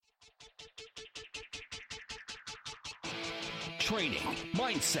Training,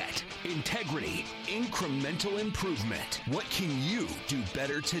 mindset, integrity, incremental improvement. What can you do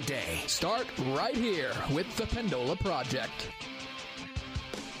better today? Start right here with the Pendola Project.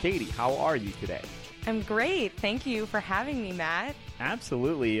 Katie, how are you today? I'm great. Thank you for having me, Matt.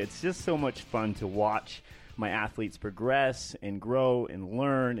 Absolutely. It's just so much fun to watch my athletes progress and grow and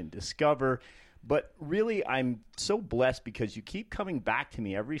learn and discover. But really, I'm so blessed because you keep coming back to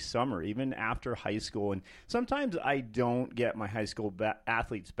me every summer, even after high school. And sometimes I don't get my high school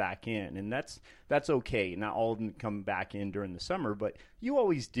athletes back in, and that's okay. Not all of them come back in during the summer, but you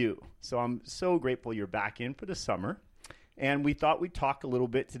always do. So I'm so grateful you're back in for the summer. And we thought we'd talk a little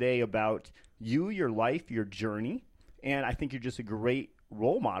bit today about you, your life, your journey. And I think you're just a great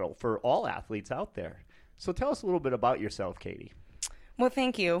role model for all athletes out there. So tell us a little bit about yourself, Katie. Well,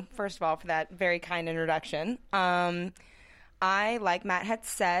 thank you, first of all, for that very kind introduction. I, like Matt had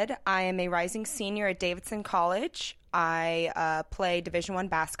said, I am a rising senior at Davidson College. I play Division I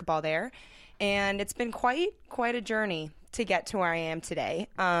basketball there, and it's been quite a journey to get to where I am today.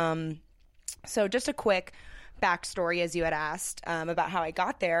 So just a quick backstory, as you had asked, about how I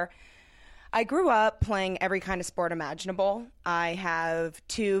got there. I grew up playing every kind of sport imaginable. I have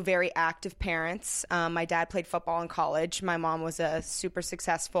two very active parents. My dad played football in college. My mom was a super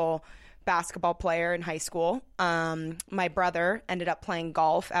successful basketball player in high school. My brother ended up playing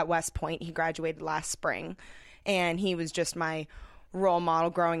golf at West Point. He graduated last spring, and he was just my role model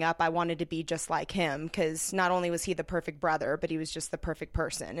growing up. I wanted to be just like him because not only was he the perfect brother, but he was just the perfect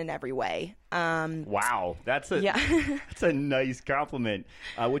person in every way. Wow, that's a nice compliment.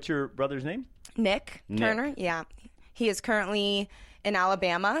 What's your brother's name? Nick Turner. Yeah, he is currently in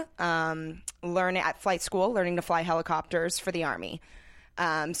Alabama, learning at flight school, learning to fly helicopters for the Army.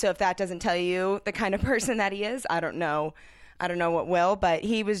 So if that doesn't tell you the kind of person that he is, I don't know what will. But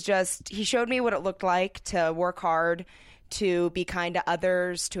he showed me what it looked like to work hard, to be kind to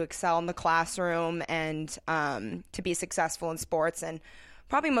others, to excel in the classroom, and to be successful in sports, and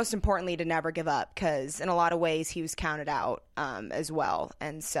probably most importantly, to never give up, because in a lot of ways he was counted out as well.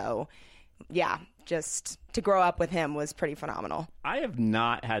 And so, yeah, just to grow up with him was pretty phenomenal. I have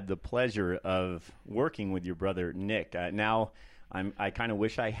not had the pleasure of working with your brother, Nick. Now I kind of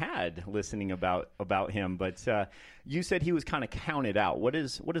wish I had, listening about him. But you said he was kind of counted out. What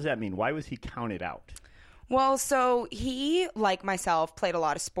does that mean? Why was he counted out? Well, so he, like myself, played a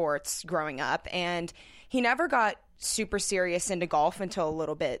lot of sports growing up, and he never got super serious into golf until a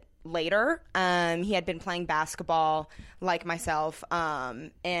little bit later. He had been playing basketball like myself,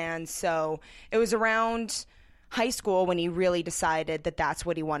 and so it was around high school when he really decided that that's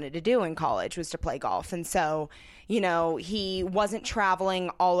what he wanted to do in college, was to play golf. And so, he wasn't traveling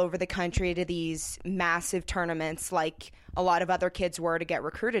all over the country to these massive tournaments like a lot of other kids were to get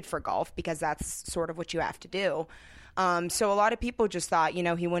recruited for golf, because that's sort of what you have to do. So a lot of people just thought,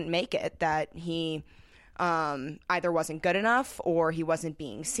 he wouldn't make it, that he either wasn't good enough or he wasn't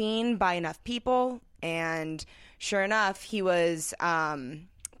being seen by enough people. And sure enough, he was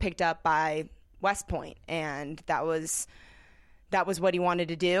picked up by West Point, and that was what he wanted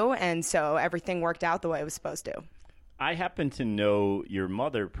to do, and so everything worked out the way it was supposed to. I happen to know your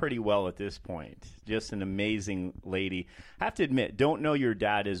mother pretty well at this point. Just an amazing lady. I have to admit, don't know your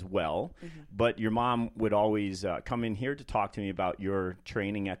dad as well, but your mom would always come in here to talk to me about your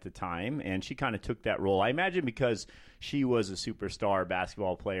training at the time, and she kind of took that role. I imagine because she was a superstar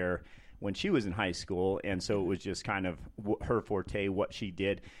basketball player when she was in high school, and so it was just kind of her forte, what she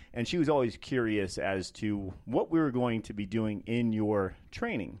did. And she was always curious as to what we were going to be doing in your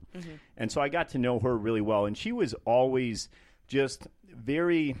training. And so I got to know her really well, and she was always just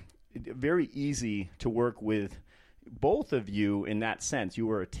very, very easy to work with both of you in that sense. You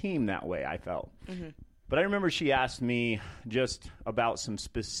were a team that way, I felt. But I remember she asked me just about some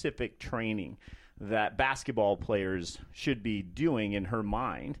specific training that basketball players should be doing in her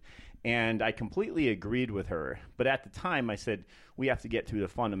mind. And I completely agreed with her. But at the time, I said, we have to get through the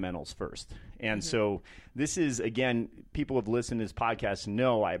fundamentals first. And so this is, again, people who have listened to this podcast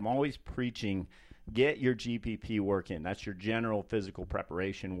know I'm always preaching, get your GPP work in. That's your general physical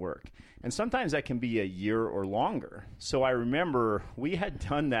preparation work. And sometimes that can be a year or longer. So I remember we had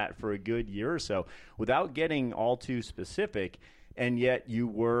done that for a good year or so without getting all too specific. And yet you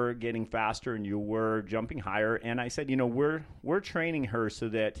were getting faster and you were jumping higher. And I said, we're training her so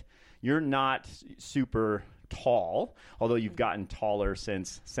that you're not super tall, although you've gotten taller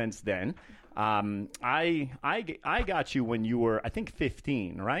since then. I got you when you were, I think,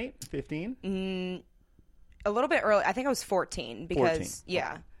 15, right? 15? A little bit early. I think I was 14 because, 14.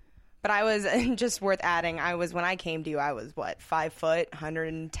 Yeah. But I was, just worth adding, when I came to you, I was, 5 foot,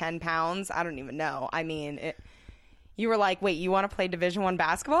 110 pounds? I don't even know. I mean, you were like, wait, you want to play Division I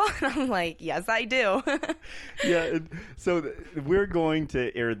basketball? And I'm like, yes, I do. Yeah. So we're going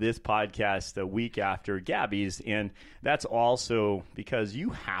to air this podcast a week after Gabby's, and that's also because you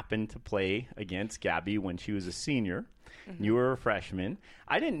happened to play against Gabby when she was a senior. Mm-hmm. You were a freshman.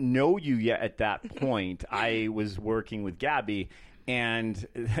 I didn't know you yet at that point. I was working with Gabby, and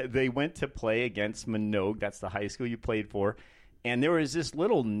they went to play against Minogue. That's the high school you played for. And there was this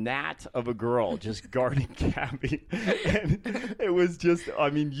little gnat of a girl just guarding Gabby. And it was just,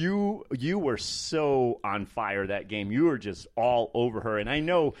 I mean, you were so on fire that game. You were just all over her. And I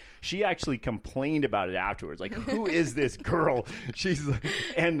know she actually complained about it afterwards. Like, who is this girl?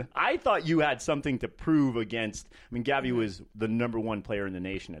 And I thought you had something to prove against, I mean, Gabby was the number one player in the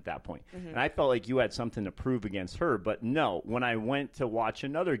nation at that point. Mm-hmm. And I felt like you had something to prove against her. But no, when I went to watch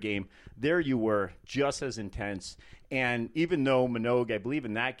another game, there you were, just as intense. And even though Minogue, I believe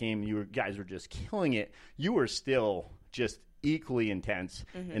in that game, you guys were just killing it, you were still just equally intense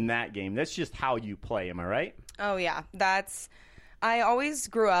in that game. That's just how you play. Am I right? Oh, yeah. I always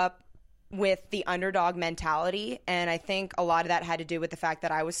grew up with the underdog mentality, and I think a lot of that had to do with the fact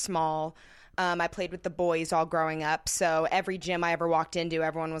that I was small. I played with the boys all growing up, so every gym I ever walked into,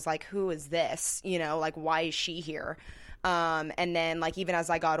 everyone was like, who is this? You know, like, why is she here? And then, like, even as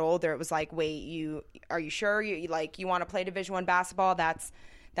I got older, it was like, wait, are you sure you want to play Division I basketball? That's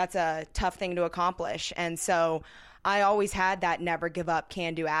a tough thing to accomplish. And so I always had that never give up,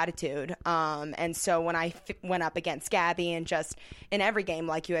 can do attitude. And so when I went up against Gabby and just in every game,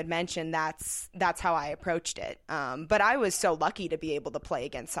 like you had mentioned, that's how I approached it. But I was so lucky to be able to play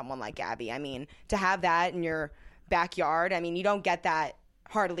against someone like Gabby. I mean, to have that in your backyard, I mean, you don't get that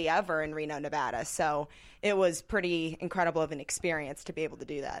hardly ever in Reno, Nevada. So it was pretty incredible of an experience to be able to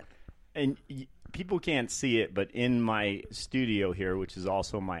do that. And people can't see it, but in my studio here, which is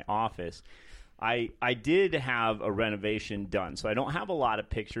also my office, I did have a renovation done. So I don't have a lot of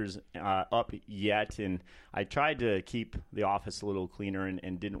pictures up yet, and I tried to keep the office a little cleaner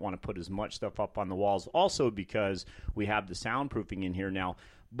and didn't want to put as much stuff up on the walls, also because we have the soundproofing in here now.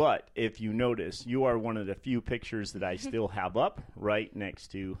 But if you notice, you are one of the few pictures that I still have up right next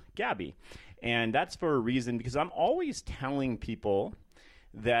to Gabby. And that's for a reason, because I'm always telling people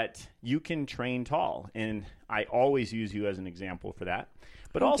that you can train tall. And I always use you as an example for that.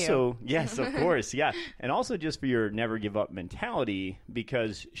 But Thank also, you. yes, of course, yeah. And also just for your never give up mentality,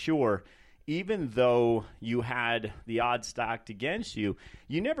 because sure, even though you had the odds stacked against you,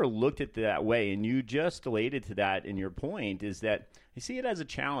 you never looked at it that way. And you just related to that in your point is that I see it as a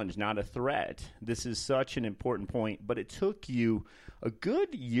challenge, not a threat. This is such an important point, but it took you a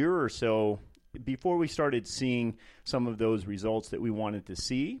good year or so before we started seeing some of those results that we wanted to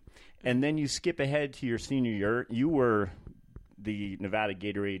see. And then you skip ahead to your senior year. You were the Nevada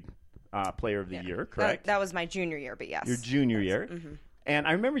Gatorade Player of the Year, correct? That was my junior year, but yes. Your junior year. Mm-hmm. And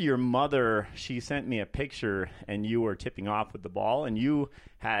I remember your mother, she sent me a picture, and you were tipping off with the ball, and you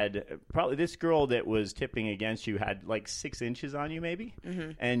had probably this girl that was tipping against you had like 6 inches on you maybe,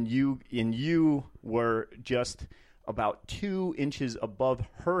 mm-hmm. and you were just about 2 inches above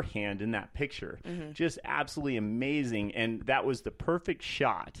her hand in that picture. Mm-hmm. Just absolutely amazing, and that was the perfect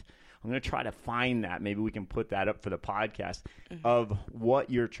shot. I'm going to try to find that. Maybe we can put that up for the podcast of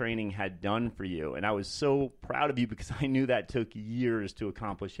what your training had done for you. And I was so proud of you because I knew that took years to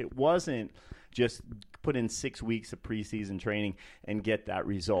accomplish. It wasn't just put in 6 weeks of preseason training and get that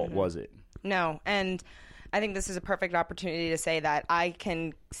result, was it? No. And I think this is a perfect opportunity to say that I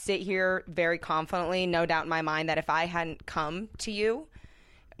can sit here very confidently, no doubt in my mind, that if I hadn't come to you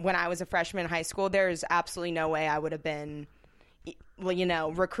when I was a freshman in high school, there's absolutely no way I would have been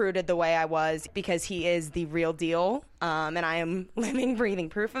recruited the way I was, because he is the real deal. And I am living, breathing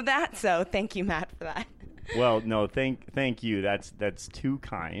proof of that. So thank you, Matt, for that. Well, no, thank you. That's too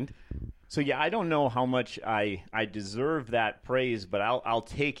kind. So yeah, I don't know how much I deserve that praise, but I'll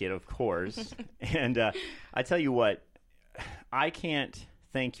take it, of course. And I tell you what, I can't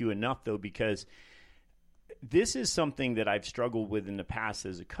thank you enough, though, because this is something that I've struggled with in the past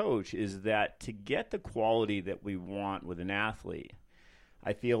as a coach, is that to get the quality that we want with an athlete,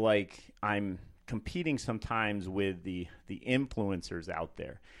 I feel like I'm competing sometimes with the influencers out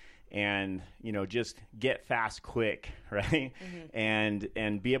there. And, just get fast quick, right? Mm-hmm.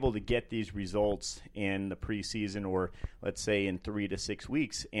 And be able to get these results in the preseason, or let's say in 3 to 6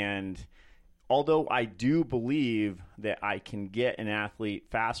 weeks. And although I do believe that I can get an athlete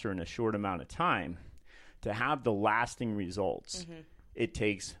faster in a short amount of time, to have the lasting results, it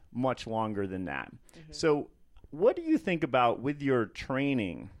takes much longer than that. Mm-hmm. So what do you think about with your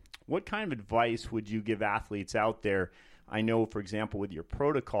training? What kind of advice would you give athletes out there I know, for example, with your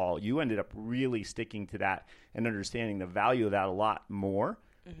protocol, you ended up really sticking to that and understanding the value of that a lot more.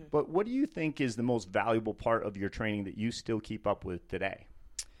 Mm-hmm. But what do you think is the most valuable part of your training that you still keep up with today?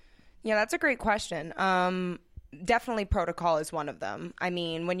 Yeah, that's a great question. Definitely protocol is one of them. I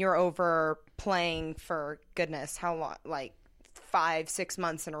mean, when you're over playing for goodness, how long, like 5-6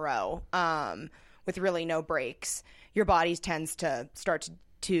 months in a row, with really no breaks, your body tends to start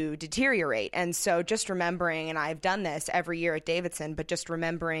to deteriorate. And so just remembering, and I've done this every year at Davidson, but just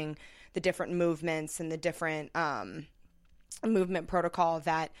remembering the different movements and the different movement protocol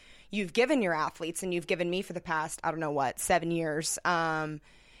that you've given your athletes and you've given me for the past, 7 years,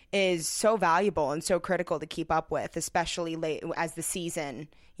 is so valuable and so critical to keep up with, especially late as the season,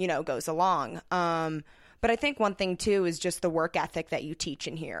 goes along. But I think one thing too is just the work ethic that you teach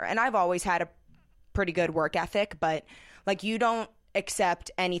in here. And I've always had a pretty good work ethic, but like you don't accept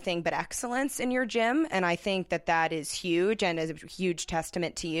anything but excellence in your gym. And I think that is huge and is a huge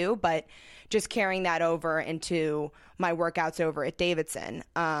testament to you. But just carrying that over into my workouts over at Davidson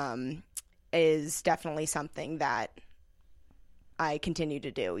is definitely something that I continue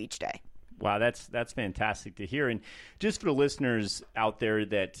to do each day. Wow, that's fantastic to hear. And just for the listeners out there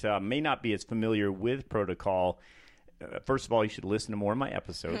that may not be as familiar with protocol, first of all, you should listen to more of my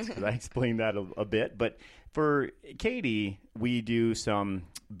episodes because I explained that a bit. But for Katie, we do some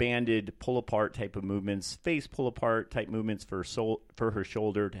banded pull-apart type of movements, face pull-apart type movements for her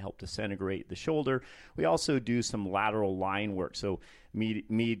shoulder to help disintegrate the shoulder. We also do some lateral line work, so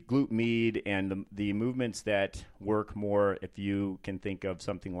glute med, and the movements that work more if you can think of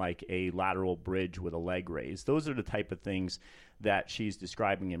something like a lateral bridge with a leg raise. Those are the type of things that she's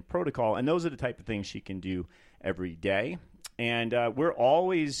describing in protocol, and those are the type of things she can do every day. And we're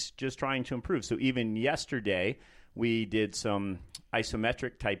always just trying to improve. So even yesterday, we did some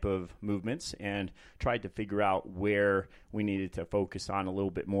isometric type of movements and tried to figure out where we needed to focus on a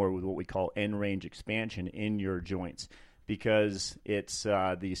little bit more with what we call end range expansion in your joints, because it's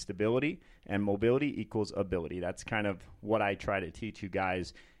the stability and mobility equals ability. That's kind of what I try to teach you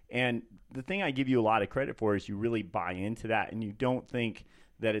guys. And the thing I give you a lot of credit for is you really buy into that and you don't think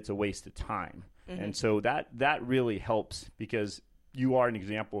that it's a waste of time. Mm-hmm. And so that really helps, because you are an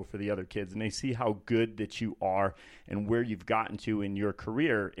example for the other kids and they see how good that you are and where you've gotten to in your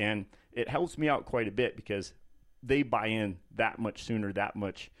career. And it helps me out quite a bit because they buy in that much sooner, that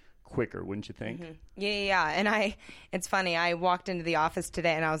much quicker, wouldn't you think? Mm-hmm. Yeah. And it's funny, I walked into the office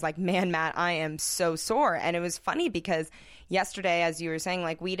today and I was like, man, Matt, I am so sore. And it was funny because yesterday, as you were saying,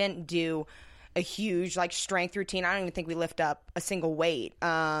 like we didn't do a huge like strength routine. I don't even think we lift up a single weight.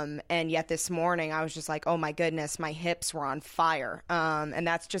 And yet this morning I was just like, oh my goodness, my hips were on fire. And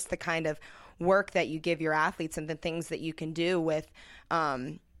that's just the kind of work that you give your athletes and the things that you can do with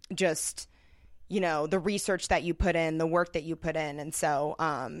just, the research that you put in, the work that you put in. And so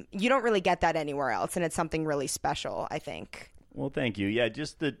you don't really get that anywhere else. And it's something really special, I think. Well, thank you. Yeah,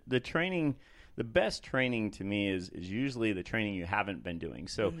 just the training. The best training to me is usually the training you haven't been doing.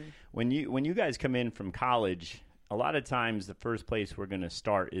 So when you guys come in from college, a lot of times the first place we're going to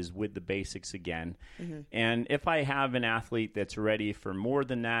start is with the basics again. Mm-hmm. And if I have an athlete that's ready for more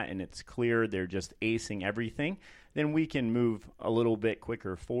than that and it's clear they're just acing everything, then we can move a little bit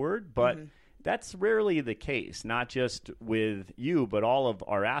quicker forward. But that's rarely the case, not just with you, but all of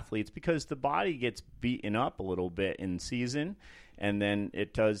our athletes, because the body gets beaten up a little bit in season. And then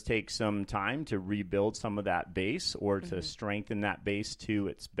it does take some time to rebuild some of that base or to strengthen that base to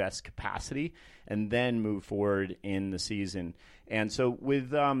its best capacity and then move forward in the season. And so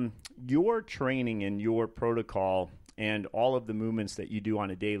with your training and your protocol and all of the movements that you do on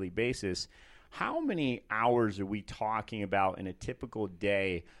a daily basis, how many hours are we talking about in a typical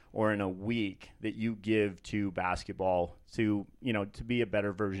day or in a week that you give to basketball to be a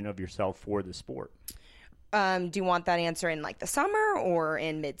better version of yourself for the sport? Do you want that answer in like the summer or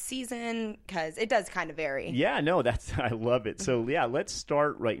in mid-season? Because it does kind of vary. Yeah, no, I love it. So yeah, let's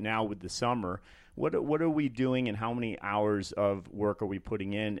start right now with the summer. What are we doing and how many hours of work are we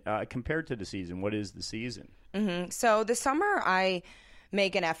putting in compared to the season? What is the season? Mm-hmm. So the summer I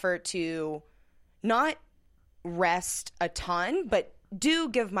make an effort to not rest a ton, but do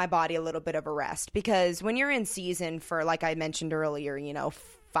give my body a little bit of a rest, because when you're in season for, like I mentioned earlier,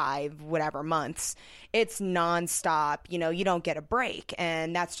 5 whatever months, it's nonstop. You don't get a break,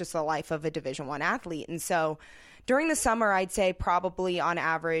 and that's just the life of a Division I athlete. And so during the summer, I'd say probably on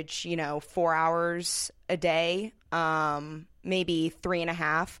average, 4 hours a day, maybe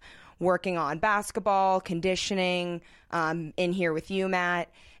 3.5, working on basketball, conditioning, in here with you, Matt.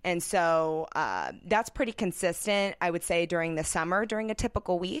 And so that's pretty consistent, I would say, during the summer, during a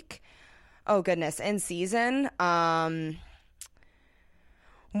typical week. Oh, goodness. In season, well,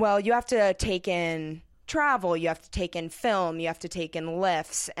 you have to take in travel, you have to take in film, you have to take in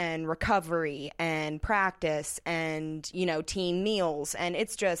lifts and recovery and practice and, team meals. And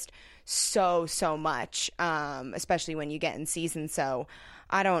it's just so much, especially when you get in season. So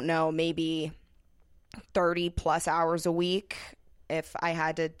I don't know, maybe 30 plus hours a week if I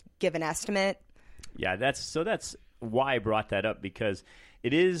had to give an estimate. Yeah, that's why I brought that up, because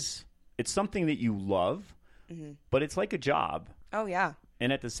it's something that you love, but it's like a job. Oh, yeah.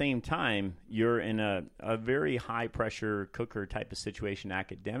 And at the same time, you're in a very high-pressure cooker type of situation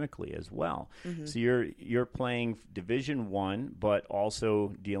academically as well. So you're playing Division I, but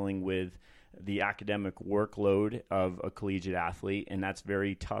also dealing with the academic workload of a collegiate athlete, and that's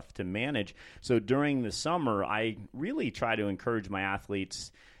very tough to manage. So during the summer, I really try to encourage my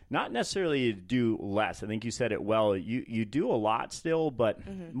athletes not necessarily to do less. I think you said it well. You do a lot still, but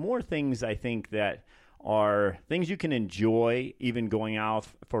more things I think that are things you can enjoy, even going out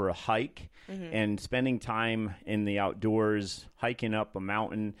for a hike and spending time in the outdoors, hiking up a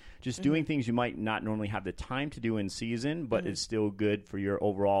mountain, just doing things you might not normally have the time to do in season, but it's still good for your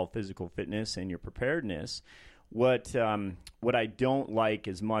overall physical fitness and your preparedness. What I don't like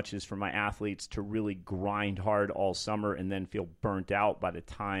as much is for my athletes to really grind hard all summer and then feel burnt out by the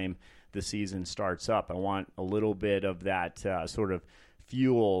time the season starts up. I want a little bit of that sort of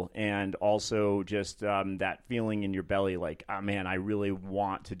fuel, and also just that feeling in your belly like, oh man, I really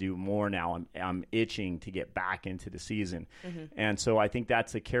want to do more now. I'm itching to get back into the season. And so I think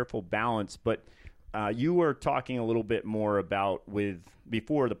that's a careful balance. But you were talking a little bit more about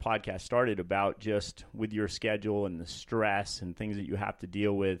before the podcast started about just with your schedule and the stress and things that you have to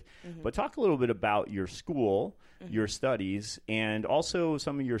deal with. But talk a little bit about your school, your studies, and also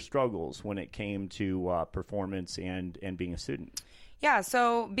some of your struggles when it came to performance and being a student. Yeah,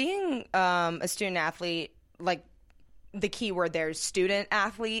 so being a student athlete, like the key word there is student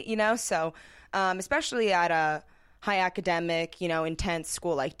athlete, so especially at a high academic, intense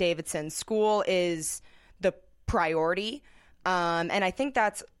school like Davidson, school is the priority. And I think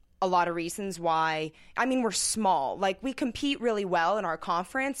that's a lot of reasons why. We're small. Like, we compete really well in our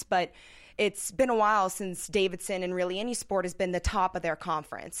conference, but it's been a while since Davidson and really any sport has been the top of their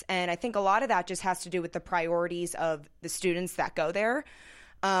conference. And I think a lot of that just has to do with the priorities of the students that go there.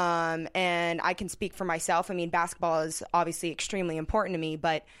 And I can speak for myself. Basketball is obviously extremely important to me,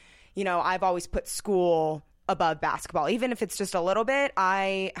 but, I've always put school above basketball. Even if it's just a little bit,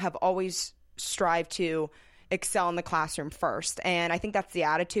 I have always strived to excel in the classroom first. And I think that's the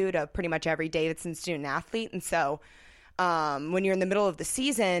attitude of pretty much every Davidson student athlete. And so when you're in the middle of the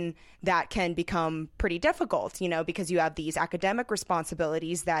season, that can become pretty difficult, because you have these academic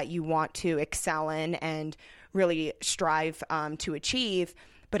responsibilities that you want to excel in and really strive to achieve.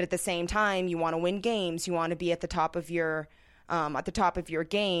 But at the same time, you want to win games. You want to be at the top of your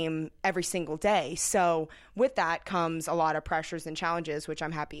game every single day. So with that comes a lot of pressures and challenges, which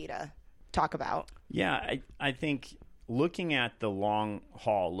I'm happy to talk about. Yeah, I think looking at the long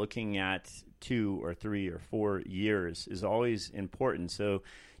haul, looking at 2 or 3 or 4 years is always important. So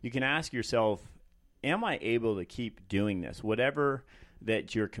you can ask yourself, am I able to keep doing this? Whatever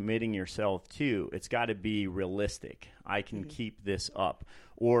that you're committing yourself to, it's got to be realistic. I can keep this up.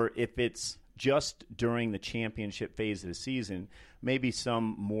 Or if it's just during the championship phase of the season, maybe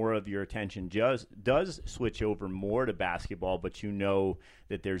some more of your attention does switch over more to basketball, but you know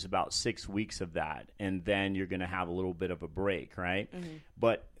that there's about 6 weeks of that, and then you're going to have a little bit of a break, right?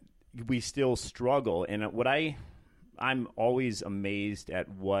 But we still struggle. And I'm always amazed at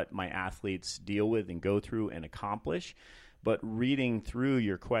what my athletes deal with and go through and accomplish. But reading through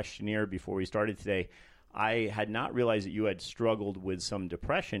your questionnaire before we started today, I had not realized that you had struggled with some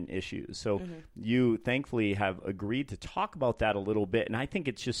depression issues. So you thankfully have agreed to talk about that a little bit. And I think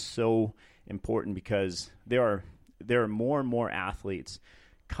it's just so important because there are more and more athletes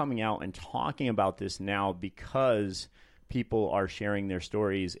coming out and talking about this now because people are sharing their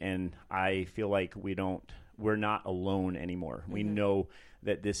stories, and I feel like we're not alone anymore. We know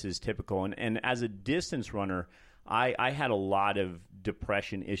that this is typical. And as a distance runner, I had a lot of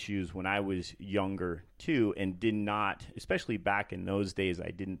depression issues when I was younger too, and did not, especially back in those days,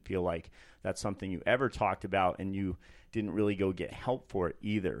 I didn't feel like that's something you ever talked about, and you didn't really go get help for it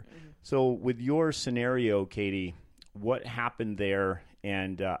either. So with your scenario, Katie, what happened there,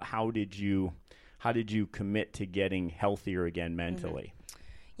 and how did you commit to getting healthier again mentally?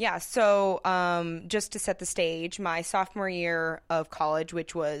 Yeah, so just to set the stage, my sophomore year of college,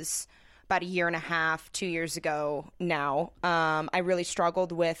 which was about 1.5 years, 2 years ago now, I really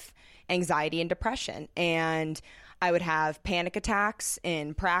struggled with anxiety and depression. And I would have panic attacks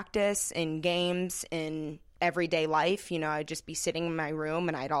in practice, in games, in everyday life. I'd just be sitting in my room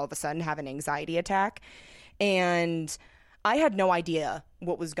and I'd all of a sudden have an anxiety attack. And I had no idea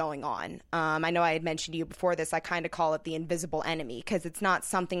what was going on. I know I had mentioned to you before this, I kind of call it the invisible enemy, because it's not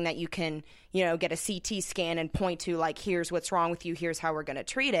something that you can, get a CT scan and point to, like, here's what's wrong with you, here's how we're going to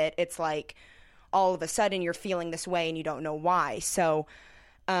treat it. It's like all of a sudden you're feeling this way and you don't know why. So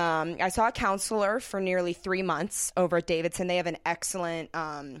I saw a counselor for nearly 3 months over at Davidson. They have an excellent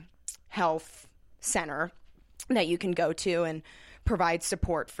health center that you can go to and provide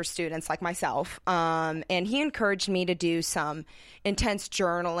support for students like myself. And he encouraged me to do some intense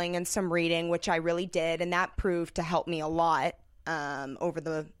journaling and some reading, which I really did. And that proved to help me a lot over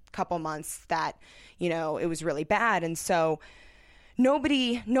the couple months that, it was really bad. And so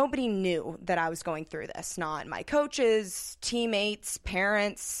nobody knew that I was going through this. Not my coaches, teammates,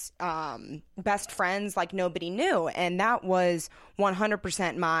 parents, best friends, like nobody knew. And that was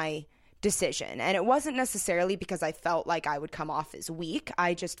 100% my decision. And it wasn't necessarily because I felt like I would come off as weak.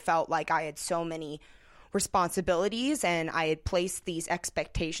 I just felt like I had so many responsibilities and I had placed these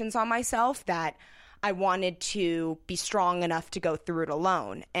expectations on myself that I wanted to be strong enough to go through it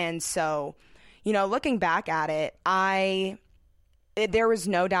alone. And so, looking back at it, there was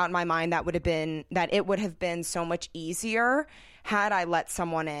no doubt in my mind that it would have been so much easier had I let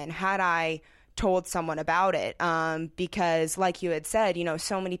someone in, had I told someone about it, because like you had said,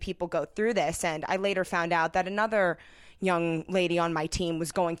 so many people go through this. And I later found out that another young lady on my team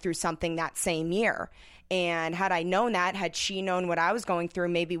was going through something that same year. And had I known that, had she known what I was going through,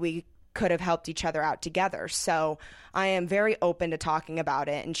 maybe we could have helped each other out together. So I am very open to talking about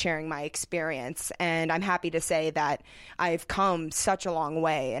it and sharing my experience. And I'm happy to say that I've come such a long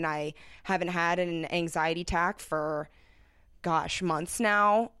way, and I haven't had an anxiety attack for months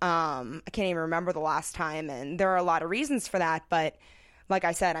now. I can't even remember the last time, and there are a lot of reasons for that, but like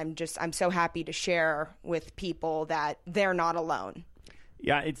I said, I'm so happy to share with people that they're not alone.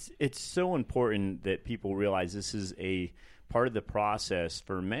 Yeah, it's so important that people realize this is a part of the process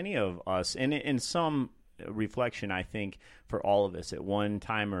for many of us, and in some reflection, I think, for all of us at one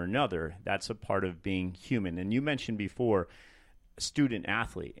time or another. That's a part of being human. And you mentioned before student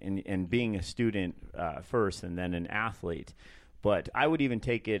athlete and being a student first and then an athlete. But I would even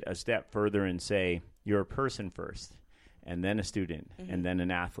take it a step further and say you're a person first and then a student and then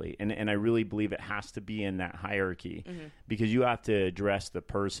an athlete. And I really believe it has to be in that hierarchy because you have to address the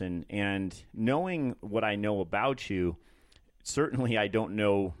person. And knowing what I know about you, certainly I don't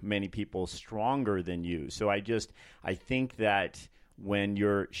know many people stronger than you. So I think that when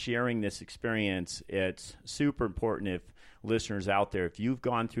you're sharing this experience, it's super important if listeners out there, if you've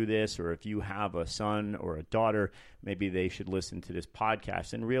gone through this or if you have a son or a daughter, maybe they should listen to this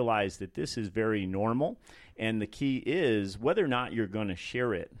podcast and realize that this is very normal. And the key is whether or not you're going to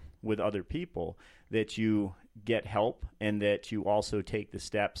share it with other people, that you get help and that you also take the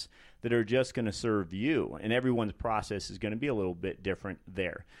steps that are just going to serve you. And everyone's process is going to be a little bit different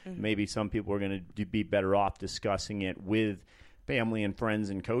there. Maybe some people are going to be better off discussing it with family and friends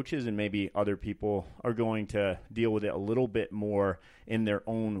and coaches, and maybe other people are going to deal with it a little bit more in their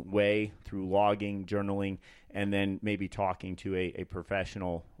own way through logging, journaling, and then maybe talking to a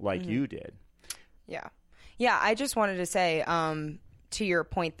professional like you did. Yeah, I just wanted to say, to your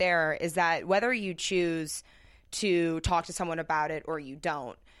point there, is that whether you choose to talk to someone about it or you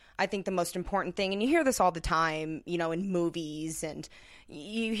don't, I think the most important thing, and you hear this all the time, in movies, and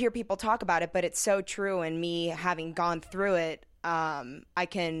you hear people talk about it, but it's so true. And me having gone through it, I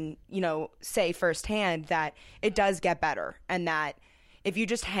can, say firsthand that it does get better, and that if you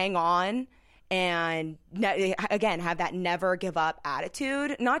just hang on and again, have that never give up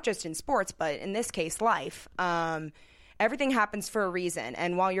attitude, not just in sports, but in this case, life, everything happens for a reason.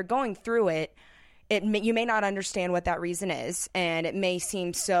 And while you're going through it, you may not understand what that reason is, and it may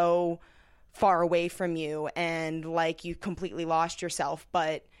seem so far away from you and like you completely lost yourself,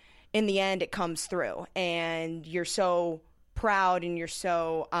 but in the end it comes through, and you're so proud and you're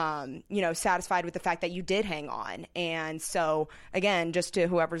so satisfied with the fact that you did hang on. And so again, just to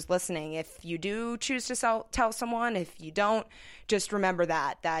whoever's listening, if you do choose to tell someone, if you don't, just remember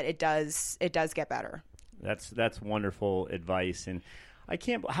that it does get better. That's wonderful advice. And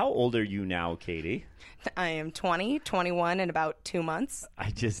how old are you now, Katie? I am 21 in about 2 months.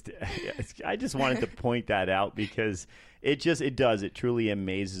 I just wanted to point that out because it truly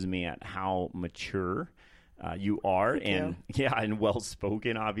amazes me at how mature you are. And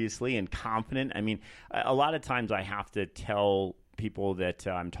well-spoken, obviously, and confident. I mean, a lot of times I have to tell people that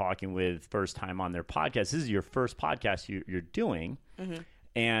I'm talking with first time on their podcast, this is your first podcast you're doing.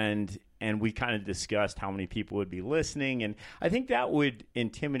 And and we kind of discussed how many people would be listening, and I think that would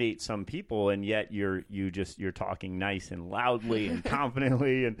intimidate some people, and yet you're talking nice and loudly and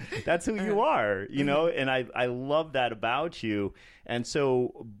confidently, and that's who you are, you know, and I love that about you. And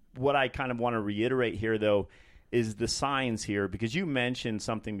so what I kind of want to reiterate here, though, is the signs here, because you mentioned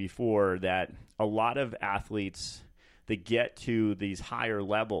something before that a lot of athletes that get to these higher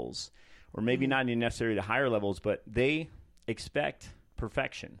levels, or maybe not even necessarily the higher levels, but they expect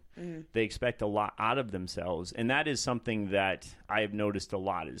perfection. They expect a lot out of themselves. And that is something that I have noticed a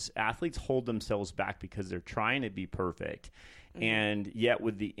lot, is athletes hold themselves back because they're trying to be perfect. And yet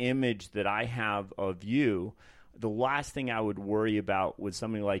with the image that I have of you, the last thing I would worry about with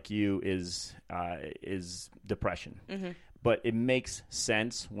somebody like you is depression. But it makes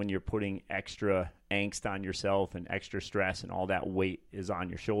sense when you're putting extra angst on yourself and extra stress, and all that weight is on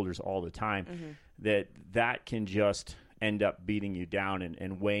your shoulders all the time, that can just end up beating you down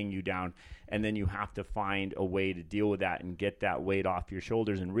and weighing you down. And then you have to find a way to deal with that and get that weight off your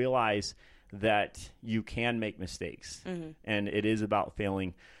shoulders and realize that you can make mistakes. And it is about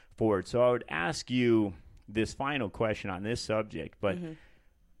failing forward. So I would ask you this final question on this subject, but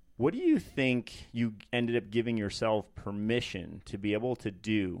what do you think you ended up giving yourself permission to be able to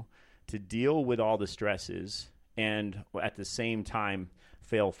do to deal with all the stresses and at the same time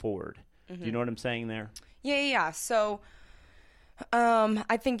fail forward? Do you know what I'm saying there? Yeah. So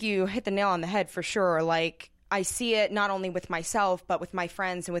I think you hit the nail on the head for sure. Like, I see it not only with myself, but with my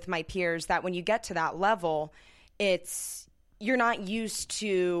friends and with my peers, that when you get to that level, you're not used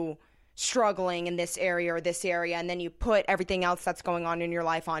to struggling in this area or this area, and then you put everything else that's going on in your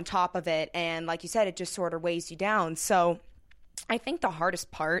life on top of it, and like you said, it just sort of weighs you down. So I think the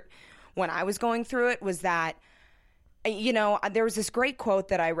hardest part when I was going through it was that, you know, there was this great quote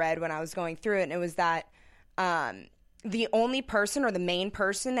that I read when I was going through it, and it was that the only person or the main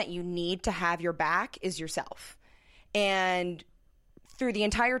person that you need to have your back is yourself. And through the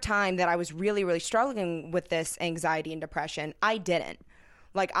entire time that I was really, really struggling with this anxiety and depression, I didn't.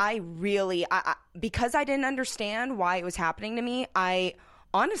 Like, because I didn't understand why it was happening to me, I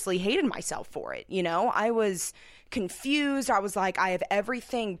honestly hated myself for it. You know, I was confused. I was like, I have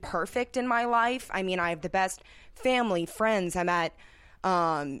everything perfect in my life. I mean, I have the best family, friends. I'm at,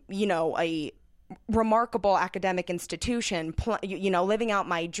 you know, a remarkable academic institution, you know, living out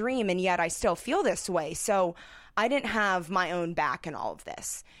my dream, and yet I still feel this way. So I didn't have my own back in all of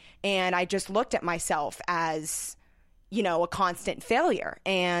this. And I just looked at myself as, you know, a constant failure.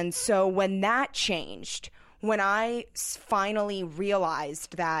 And so when that changed, when I finally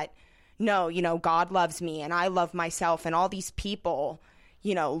realized that, no, you know, God loves me and I love myself, and all these people,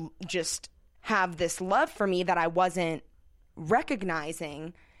 you know, just have this love for me that I wasn't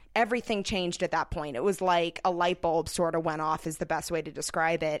recognizing, everything changed at that point. It was like a light bulb sort of went off, is the best way to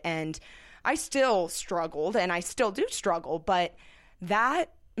describe it. And I still struggled, and I still do struggle, but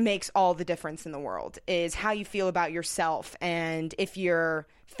that makes all the difference in the world, is how you feel about yourself. And if you're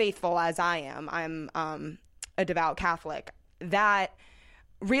faithful, as I am, I'm a devout Catholic, that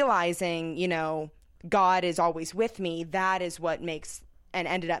realizing, you know, God is always with me, that is what makes and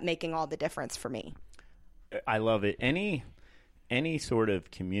ended up making all the difference for me. I love it. Any sort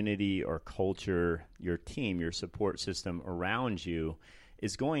of community or culture, your team, your support system around you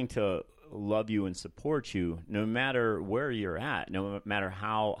is going to love you and support you no matter where you're at, no matter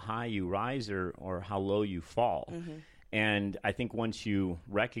how high you rise or how low you fall. And I think once you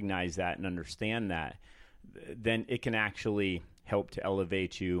recognize that and understand that, then it can actually help to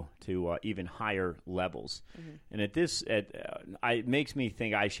elevate you to even higher levels. And it makes me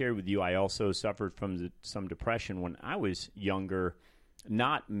think, I shared with you, I also suffered from some depression when I was younger,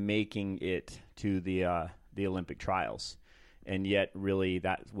 not making it to the Olympic trials. And yet, really,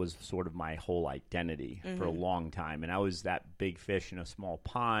 that was sort of my whole identity for a long time. And I was that big fish in a small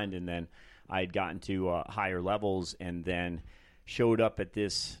pond, and then I had gotten to higher levels, and then showed up at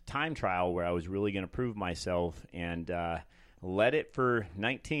this time trial where I was really going to prove myself, and led it for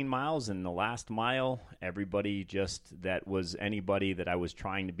 19 miles. And the last mile, anybody that I was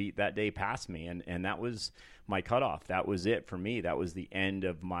trying to beat that day passed me, and that was my cutoff. That was it for me. That was the end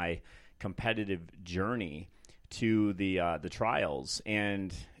of my competitive journey to the trials.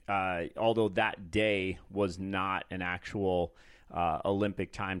 And although that day was not an actual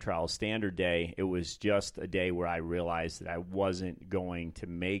Olympic time trial standard day, it was just a day where I realized that I wasn't going to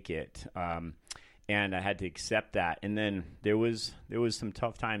make it, and I had to accept that. And then there was some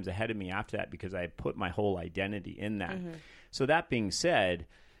tough times ahead of me after that, because I had put my whole identity in that. So that being said,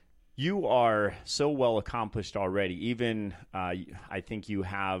 you are so well accomplished already. Even I think you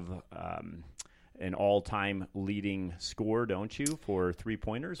have an all-time leading score, don't you, for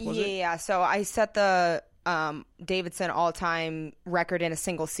three-pointers, was it? Yeah, so I set the Davidson all-time record in a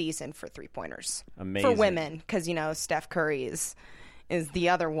single season for three-pointers. Amazing. For women, because, Steph Curry is the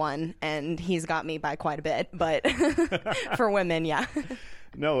other one, and he's got me by quite a bit. But for women, yeah.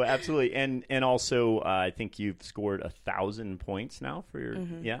 No, absolutely. And also, I think you've scored 1,000 points now for your,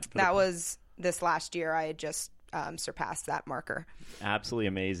 That was this last year. I had just surpassed that marker. Absolutely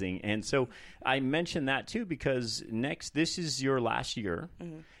amazing. And so I mentioned that too because this is your last year.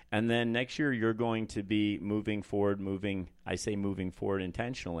 And then next year you're going to be moving forward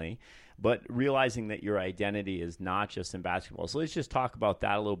intentionally, but realizing that your identity is not just in basketball. So let's just talk about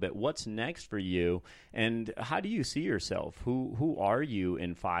that a little bit. What's next for you, and how do you see yourself? Who are you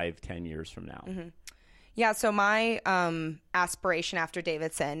in 5-10 years from now? Yeah, so my aspiration after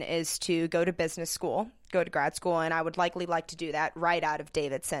Davidson is to go to business school, go to grad school, and I would likely like to do that right out of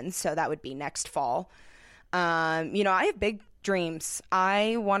Davidson, so that would be next fall. I have big dreams.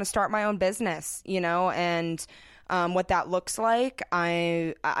 I want to start my own business, and what that looks like.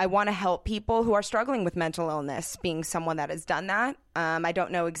 I want to help people who are struggling with mental illness, being someone that has done that. I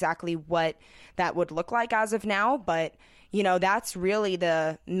don't know exactly what that would look like as of now, but that's really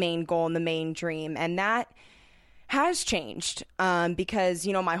the main goal and the main dream. And that has changed because,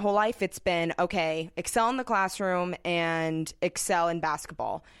 my whole life it's been, okay, excel in the classroom and excel in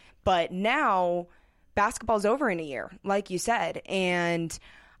basketball. But now basketball's over in a year, like you said. And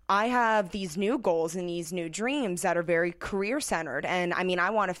I have these new goals and these new dreams that are very career-centered. And, I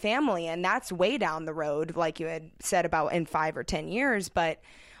want a family, and that's way down the road, like you had said about in 5 or 10 years. But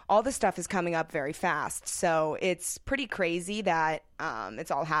all this stuff is coming up very fast. So it's pretty crazy that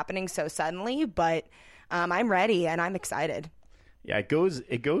it's all happening so suddenly. But I'm ready, and I'm excited. Yeah, it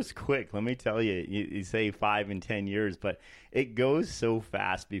goes quick. Let me tell you, you say 5 and 10 years, but it goes so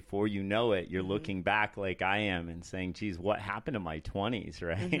fast before you know it. You're looking back like I am and saying, geez, what happened to my 20s,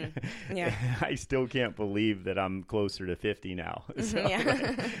 right? Yeah. I still can't believe that I'm closer to 50 now.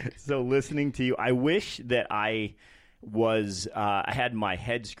 Yeah. So listening to you, I wish that I had my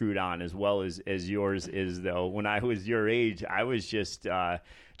head screwed on as well as yours is, though. When I was your age, I was just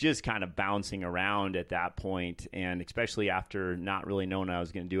kind of bouncing around at that point, and especially after not really knowing what I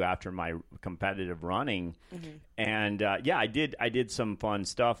was going to do after my competitive running. And I did some fun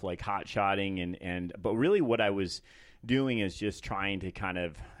stuff like hot shotting, but really what I was doing is just trying to kind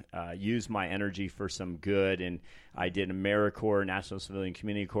of use my energy for some good. And I did AmeriCorps, National Civilian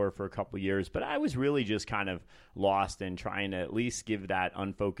Community Corps, for a couple of years, but I was really just kind of lost and trying to at least give that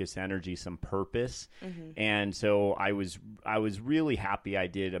unfocused energy some purpose. And so I was really happy I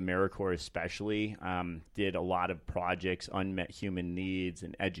did AmeriCorps, especially did a lot of projects, unmet human needs,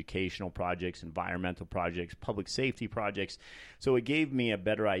 and educational projects, environmental projects, public safety projects. So it gave me a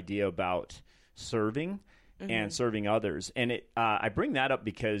better idea about serving and serving others. And I bring that up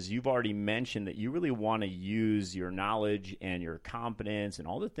because you've already mentioned that you really want to use your knowledge and your competence and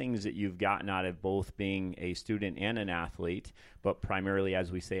all the things that you've gotten out of both being a student and an athlete, but primarily,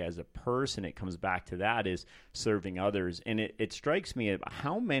 as we say, as a person, it comes back to that, is serving others. And it strikes me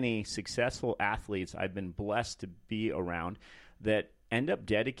how many successful athletes I've been blessed to be around that end up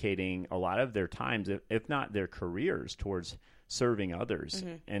dedicating a lot of their times, if not their careers, towards serving others.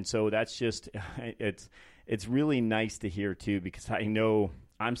 And so that's just, it's really nice to hear too, because I know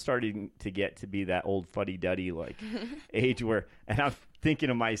I'm starting to get to be that old fuddy-duddy age where, and I'm thinking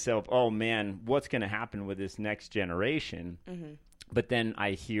to myself, oh man, what's going to happen with this next generation? But then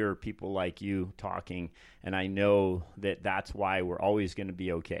I hear people like you talking, and I know that that's why we're always going to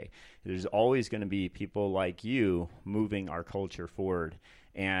be okay. There's always going to be people like you moving our culture forward.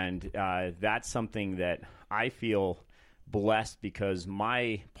 And that's something that I feel blessed, because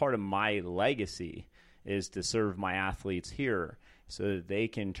part of my legacy is to serve my athletes here so that they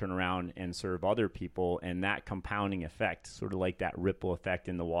can turn around and serve other people, and that compounding effect, sort of like that ripple effect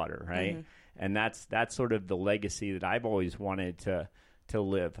in the water, right? And that's sort of the legacy that I've always wanted to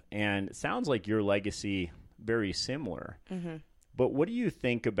live. And it sounds like your legacy very similar. But what do you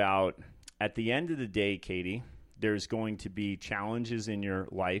think about, at the end of the day, Katie, there's going to be challenges in your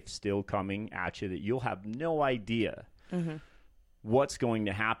life still coming at you that you'll have no idea what's going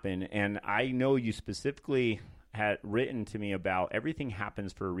to happen. And I know you specifically had written to me about everything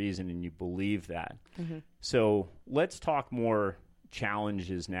happens for a reason, and you believe that. So let's talk more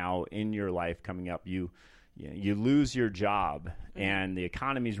challenges now in your life coming up. You lose your job, and the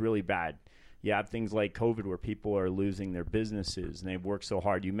economy's really bad. You have things like COVID where people are losing their businesses, and they've worked so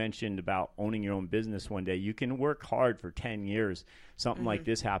hard. You mentioned about owning your own business one day. You can work hard for 10 years, something like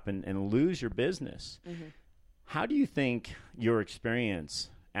this happen, and lose your business. How do you think your experience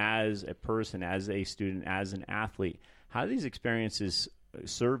as a person, as a student, as an athlete. How are these experiences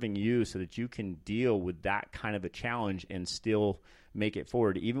serving you so that you can deal with that kind of a challenge and still make it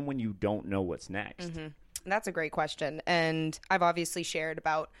forward, even when you don't know what's next? Mm-hmm. That's a great question. And I've obviously shared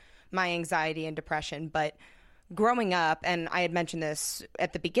about my anxiety and depression, but growing up, and I had mentioned this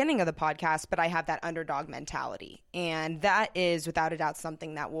at the beginning of the podcast, but I have that underdog mentality. And that is without a doubt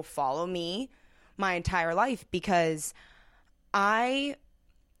something that will follow me my entire life, because I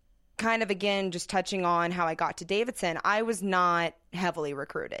kind of, again, just touching on how I got to Davidson, I was not heavily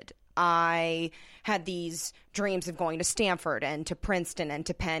recruited. I had these dreams of going to Stanford and to Princeton and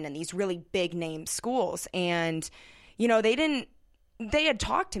to Penn and these really big name schools. And, you know, they had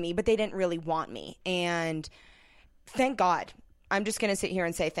talked to me, but they didn't really want me. And thank God. I'm just going to sit here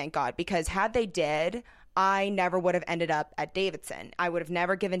and say thank God, because had they did, I never would have ended up at Davidson. I would have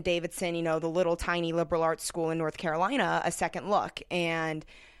never given Davidson, you know, the little tiny liberal arts school in North Carolina, a second look. And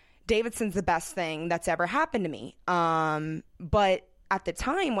Davidson's the best thing that's ever happened to me. But at the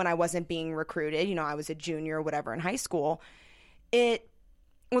time when I wasn't being recruited, you know, I was a junior or whatever in high school, it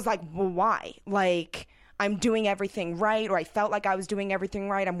was like, well, why? Like, I'm doing everything right, or I felt like I was doing everything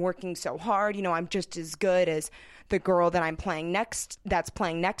right. I'm working so hard. You know, I'm just as good as the girl that that's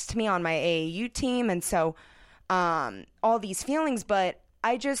playing next to me on my AAU team. And so all these feelings, but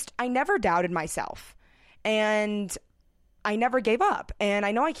I never doubted myself. And I never gave up. And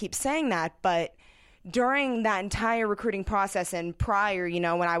I know I keep saying that, but during that entire recruiting process and prior, you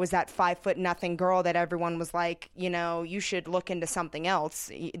know, when I was that 5'0" girl that everyone was like, you know, you should look into something else.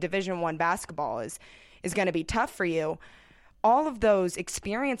 Division I basketball is going to be tough for you. All of those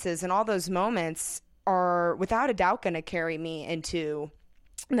experiences and all those moments are without a doubt going to carry me into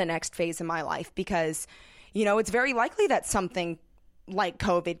the next phase of my life, because, you know, it's very likely that something like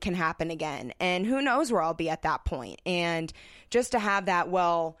COVID can happen again. And who knows where I'll be at that point. And just to have that,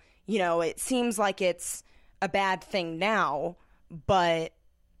 well, you know, it seems like it's a bad thing now, but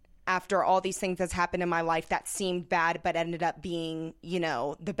after all these things that's happened in my life that seemed bad but ended up being, you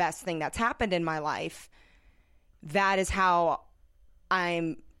know, the best thing that's happened in my life, that is how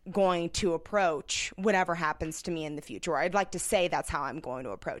I'm going to approach whatever happens to me in the future. I'd like to say that's how I'm going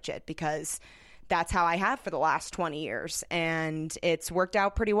to approach it, because that's how I have for the last 20 years, and it's worked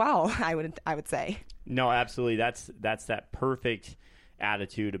out pretty well, I would say. No, absolutely. That's that perfect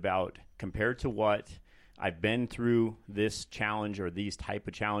attitude about, compared to what I've been through this challenge or these type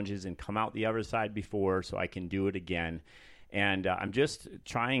of challenges and come out the other side before, so I can do it again. And I'm just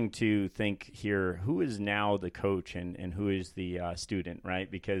trying to think here, who is now the coach and who is the student, right?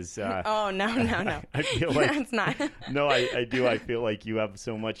 Because oh, no. I feel like it's not. No, I do. I feel like you have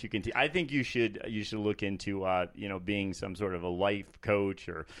so much you can I think you should look into you know, being some sort of a life coach,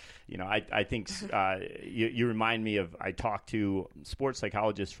 or you know, I think you remind me of, I talk to sports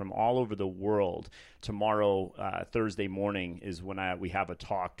psychologists from all over the world. Tomorrow, Thursday morning, is when we have a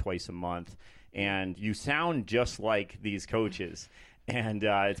talk twice a month. And you sound just like these coaches. And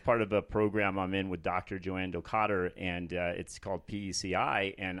it's part of a program I'm in with Dr. Joanne Docotter, and it's called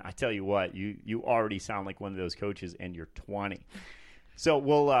PECI. And I tell you what, you already sound like one of those coaches, and you're 20. So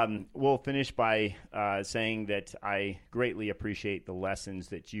we'll finish by saying that I greatly appreciate the lessons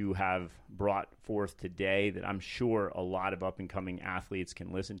that you have brought forth today, that I'm sure a lot of up-and-coming athletes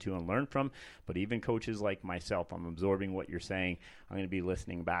can listen to and learn from. But even coaches like myself, I'm absorbing what you're saying. I'm going to be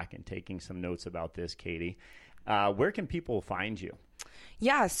listening back and taking some notes about this, Katie. Where can people find you?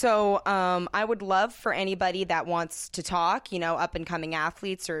 Yeah, so I would love for anybody that wants to talk, you know, up-and-coming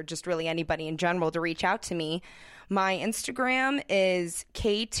athletes or just really anybody in general, to reach out to me. My Instagram is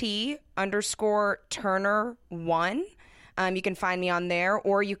KT_Turner1. You can find me on there,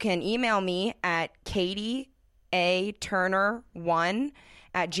 or you can email me at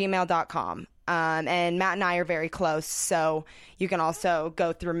KatieATurner1@gmail.com. And Matt and I are very close, so you can also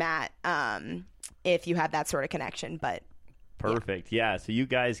go through Matt if you have that sort of connection. But perfect. Yeah, so you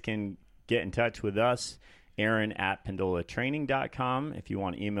guys can get in touch with us, Aaron at PendolaTraining.com, if you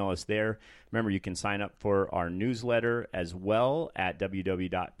want to email us there. Remember, you can sign up for our newsletter as well at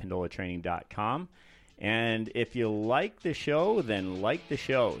www.pendolatraining.com. And if you like the show, then like the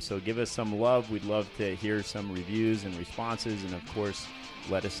show. So give us some love. We'd love to hear some reviews and responses. And, of course,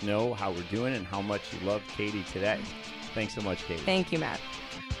 let us know how we're doing and how much you love Katie today. Thanks so much, Katie. Thank you, Matt.